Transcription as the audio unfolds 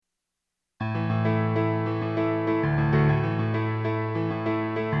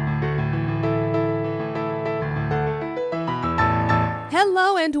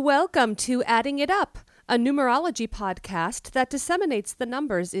Hello and welcome to Adding It Up, a numerology podcast that disseminates the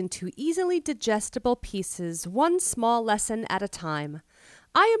numbers into easily digestible pieces, one small lesson at a time.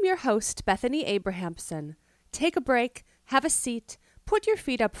 I am your host, Bethany Abrahamson. Take a break, have a seat, put your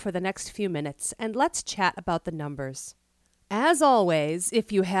feet up for the next few minutes, and let's chat about the numbers. As always,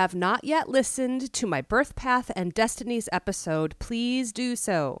 if you have not yet listened to my Birth Path and Destinies episode, please do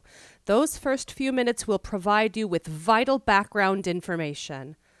so. Those first few minutes will provide you with vital background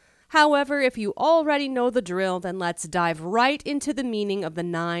information. However, if you already know the drill, then let's dive right into the meaning of the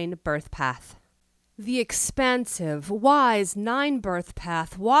 9 birth path. The expansive, wise 9 birth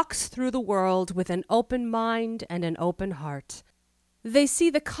path walks through the world with an open mind and an open heart. They see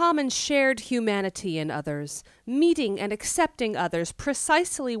the common shared humanity in others, meeting and accepting others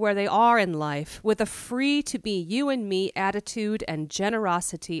precisely where they are in life with a free-to-be-you-and-me attitude and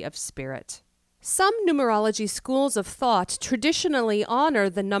generosity of spirit. Some numerology schools of thought traditionally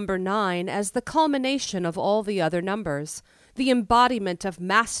honor the number 9 as the culmination of all the other numbers, the embodiment of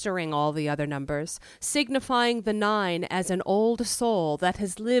mastering all the other numbers, signifying the 9 as an old soul that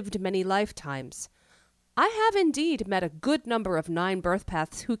has lived many lifetimes. I have indeed met a good number of 9 birth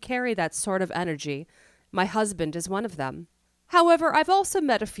paths who carry that sort of energy. My husband is one of them. However, I've also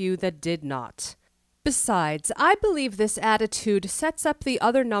met a few that did not. Besides, I believe this attitude sets up the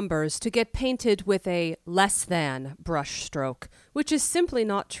other numbers to get painted with a less than brush stroke, which is simply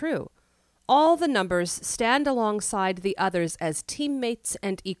not true. All the numbers stand alongside the others as teammates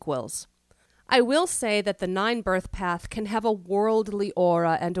and equals. I will say that the 9 birth path can have a worldly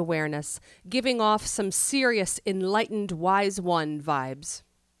aura and awareness, giving off some serious enlightened wise one vibes.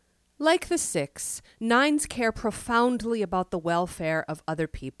 Like the 6, 9s care profoundly about the welfare of other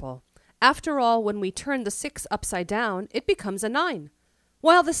people. After all, when we turn the 6 upside down, it becomes a 9.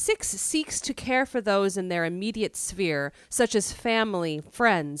 While the 6 seeks to care for those in their immediate sphere, such as family,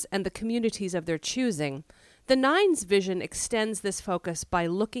 friends, and the communities of their choosing, the 9's vision extends this focus by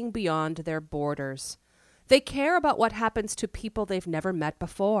looking beyond their borders. They care about what happens to people they've never met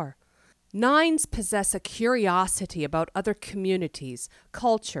before. 9s possess a curiosity about other communities,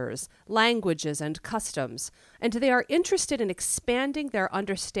 cultures, languages, and customs, and they are interested in expanding their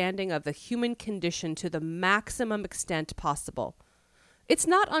understanding of the human condition to the maximum extent possible. It's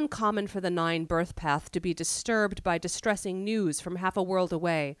not uncommon for the 9 birth path to be disturbed by distressing news from half a world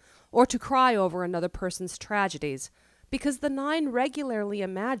away, or to cry over another person's tragedies, because the 9 regularly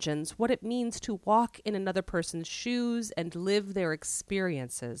imagines what it means to walk in another person's shoes and live their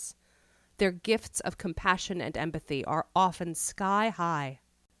experiences. Their gifts of compassion and empathy are often sky high.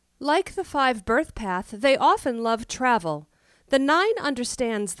 Like the 5 birth path, they often love travel. The 9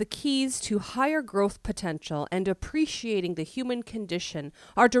 understands the keys to higher growth potential and appreciating the human condition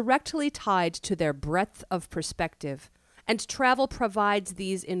are directly tied to their breadth of perspective, and travel provides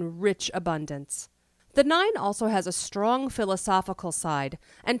these in rich abundance. The 9 also has a strong philosophical side,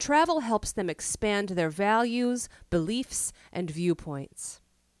 and travel helps them expand their values, beliefs, and viewpoints.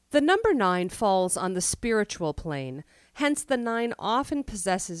 The number 9 falls on the spiritual plane, hence the 9 often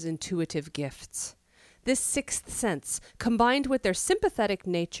possesses intuitive gifts. This 6th sense, combined with their sympathetic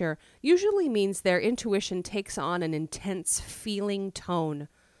nature, usually means their intuition takes on an intense feeling tone.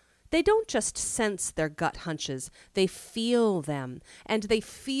 They don't just sense their gut hunches, they feel them, and they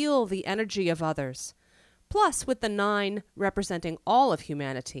feel the energy of others. Plus, with the 9 representing all of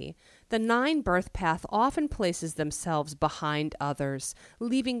humanity, the 9 birth path often places themselves behind others,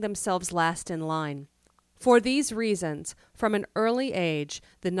 leaving themselves last in line. For these reasons, from an early age,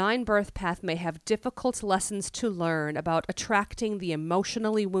 the 9 birth path may have difficult lessons to learn about attracting the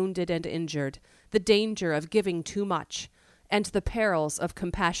emotionally wounded and injured, the danger of giving too much, and the perils of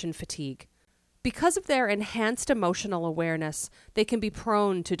compassion fatigue. Because of their enhanced emotional awareness, they can be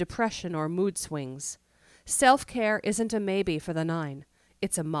prone to depression or mood swings. Self-care isn't a maybe for the 9,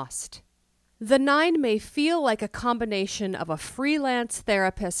 it's a must. The 9 may feel like a combination of a freelance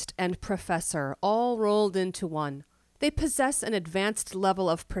therapist and professor all rolled into one. They possess an advanced level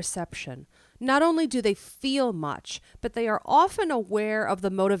of perception. Not only do they feel much, but they are often aware of the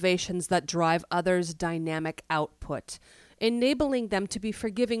motivations that drive others' dynamic output, enabling them to be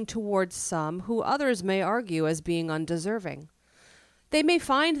forgiving towards some who others may argue as being undeserving. They may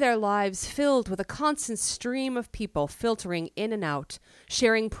find their lives filled with a constant stream of people filtering in and out,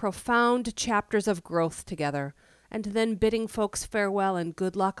 sharing profound chapters of growth together, and then bidding folks farewell and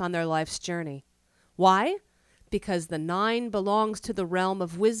good luck on their life's journey. Why? Because the 9 belongs to the realm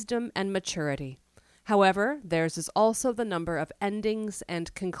of wisdom and maturity. However, theirs is also the number of endings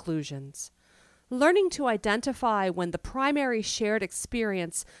and conclusions. Learning to identify when the primary shared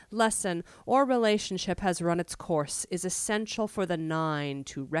experience, lesson, or relationship has run its course is essential for the 9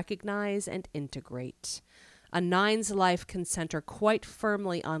 to recognize and integrate. A 9's life can center quite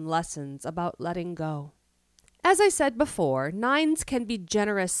firmly on lessons about letting go. As I said before, 9s can be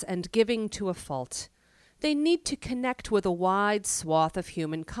generous and giving to a fault. They need to connect with a wide swath of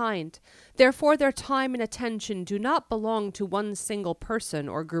humankind. Therefore, their time and attention do not belong to one single person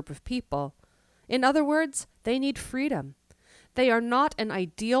or group of people. In other words, they need freedom. They are not an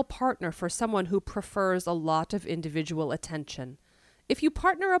ideal partner for someone who prefers a lot of individual attention. If you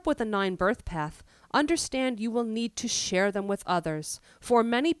partner up with a 9 birth path, understand you will need to share them with others, for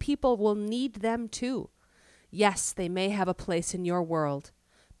many people will need them too. Yes, they may have a place in your world,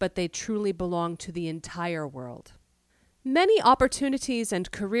 but they truly belong to the entire world. Many opportunities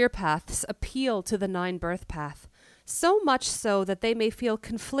and career paths appeal to the 9 birth path, so much so that they may feel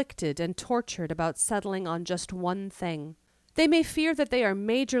conflicted and tortured about settling on just one thing. They may fear that they are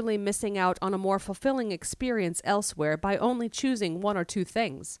majorly missing out on a more fulfilling experience elsewhere by only choosing 1 or 2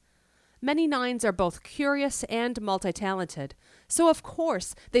 things. Many 9s are both curious and multi-talented, so of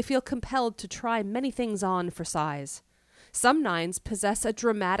course they feel compelled to try many things on for size. Some 9s possess a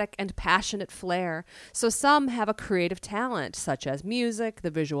dramatic and passionate flair, so some have a creative talent, such as music,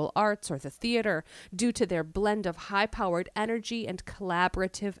 the visual arts, or the theater, due to their blend of high-powered energy and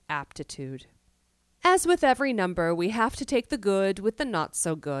collaborative aptitude. As with every number, we have to take the good with the not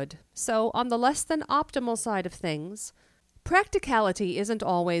so good. So, on the less than optimal side of things, practicality isn't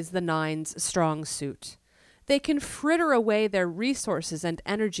always the 9's strong suit. They can fritter away their resources and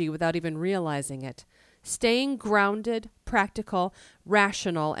energy without even realizing it. Staying grounded, practical,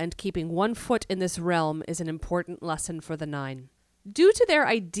 rational, and keeping one foot in this realm is an important lesson for the 9. Due to their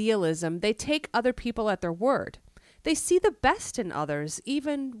idealism, they take other people at their word. They see the best in others,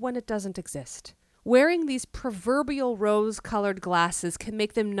 even when it doesn't exist. Wearing these proverbial rose-colored glasses can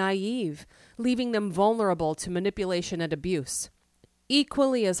make them naive, leaving them vulnerable to manipulation and abuse.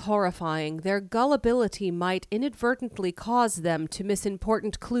 Equally as horrifying, their gullibility might inadvertently cause them to miss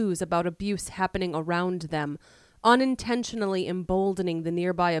important clues about abuse happening around them, unintentionally emboldening the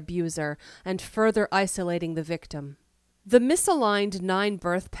nearby abuser and further isolating the victim. The misaligned 9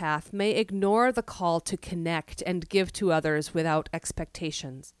 birth path may ignore the call to connect and give to others without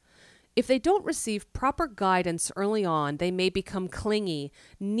expectations. If they don't receive proper guidance early on, they may become clingy,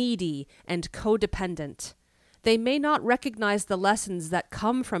 needy, and codependent. They may not recognize the lessons that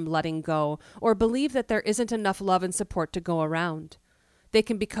come from letting go or believe that there isn't enough love and support to go around. They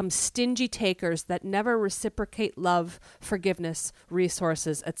can become stingy takers that never reciprocate love, forgiveness,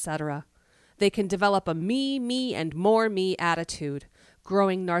 resources, etc. They can develop a me, and more me attitude,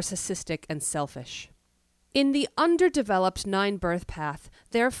 growing narcissistic and selfish. In the underdeveloped 9 birth path,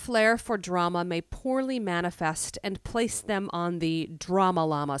 their flair for drama may poorly manifest and place them on the drama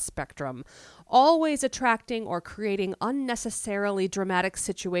llama spectrum, always attracting or creating unnecessarily dramatic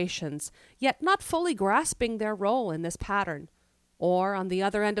situations, yet not fully grasping their role in this pattern. Or, on the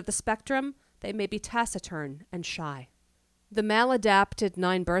other end of the spectrum, they may be taciturn and shy. The maladapted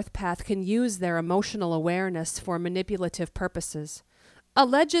 9 birth path can use their emotional awareness for manipulative purposes.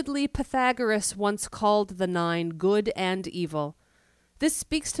 Allegedly, Pythagoras once called the 9 good and evil. This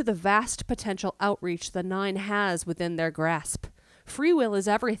speaks to the vast potential outreach the 9 has within their grasp. Free will is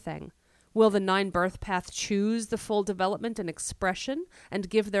everything. Will the 9 birth path choose the full development and expression and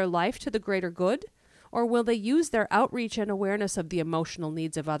give their life to the greater good? Or will they use their outreach and awareness of the emotional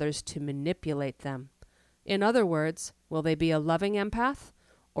needs of others to manipulate them? In other words, will they be a loving empath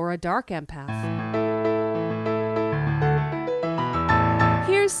or a dark empath?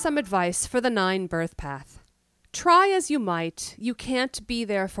 Here's some advice for the 9 birth path. Try as you might, you can't be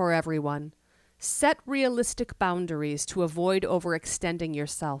there for everyone. Set realistic boundaries to avoid overextending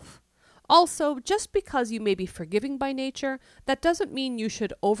yourself. Also, just because you may be forgiving by nature, that doesn't mean you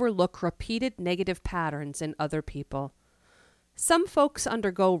should overlook repeated negative patterns in other people. Some folks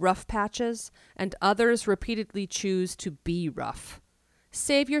undergo rough patches, and others repeatedly choose to be rough.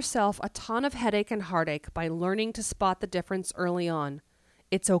 Save yourself a ton of headache and heartache by learning to spot the difference early on.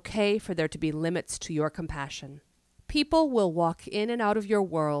 It's okay for there to be limits to your compassion. People will walk in and out of your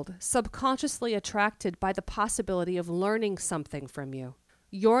world, subconsciously attracted by the possibility of learning something from you.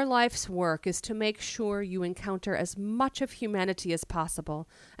 Your life's work is to make sure you encounter as much of humanity as possible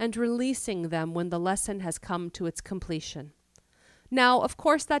and releasing them when the lesson has come to its completion. Now, of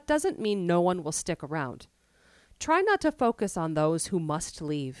course, that doesn't mean no one will stick around. Try not to focus on those who must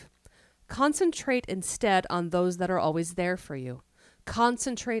leave. Concentrate instead on those that are always there for you.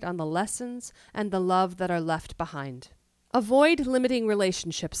 Concentrate on the lessons and the love that are left behind. Avoid limiting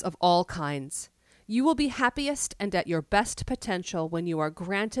relationships of all kinds. You will be happiest and at your best potential when you are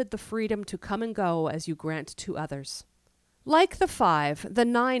granted the freedom to come and go as you grant to others. Like the 5, the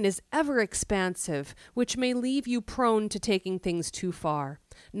 9 is ever expansive, which may leave you prone to taking things too far,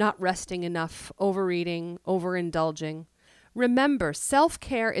 not resting enough, overeating, overindulging. Remember,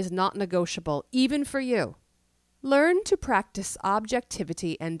 self-care is not negotiable, even for you. Learn to practice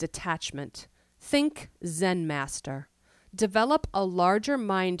objectivity and detachment. Think Zen master. Develop a larger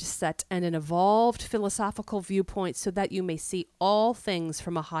mindset and an evolved philosophical viewpoint so that you may see all things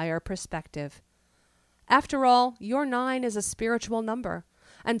from a higher perspective. After all, your 9 is a spiritual number,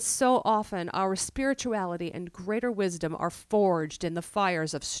 and so often our spirituality and greater wisdom are forged in the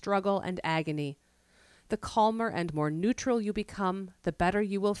fires of struggle and agony. The calmer and more neutral you become, the better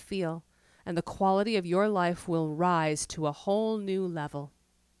you will feel, and the quality of your life will rise to a whole new level.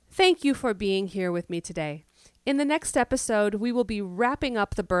 Thank you for being here with me today. In the next episode, we will be wrapping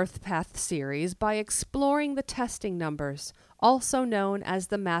up the Birth Path series by exploring the testing numbers, also known as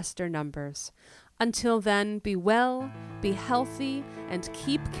the master numbers. Until then, be well, be healthy, and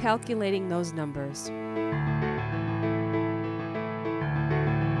keep calculating those numbers.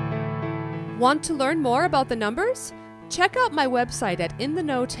 Want to learn more about the numbers? Check out my website at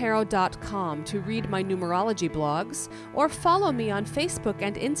intheknowtarot.com to read my numerology blogs, or follow me on Facebook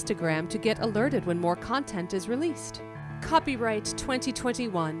and Instagram to get alerted when more content is released. Copyright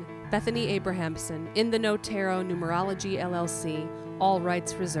 2021, Bethany Abrahamson, In the Know Tarot Numerology LLC, all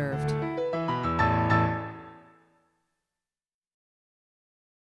rights reserved.